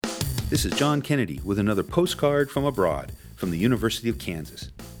This is John Kennedy with another postcard from abroad from the University of Kansas.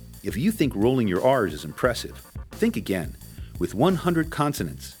 If you think rolling your R's is impressive, think again. With 100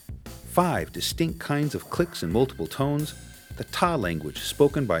 consonants, 5 distinct kinds of clicks and multiple tones, the Ta language,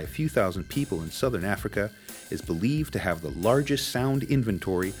 spoken by a few thousand people in southern Africa, is believed to have the largest sound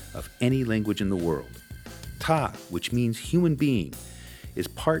inventory of any language in the world. Ta, which means human being, is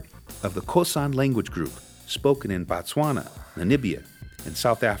part of the Khoisan language group, spoken in Botswana, Namibia, and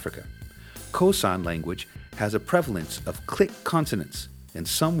South Africa. Khoisan language has a prevalence of click consonants, and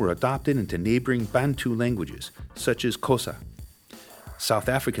some were adopted into neighboring Bantu languages, such as Xhosa. South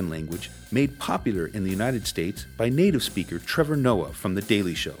African language made popular in the United States by native speaker Trevor Noah from The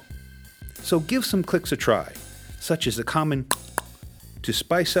Daily Show. So give some clicks a try, such as the common to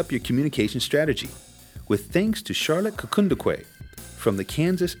spice up your communication strategy. With thanks to Charlotte Kukundakwe from the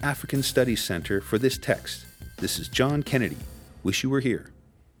Kansas African Studies Center for this text. This is John Kennedy. Wish you were here.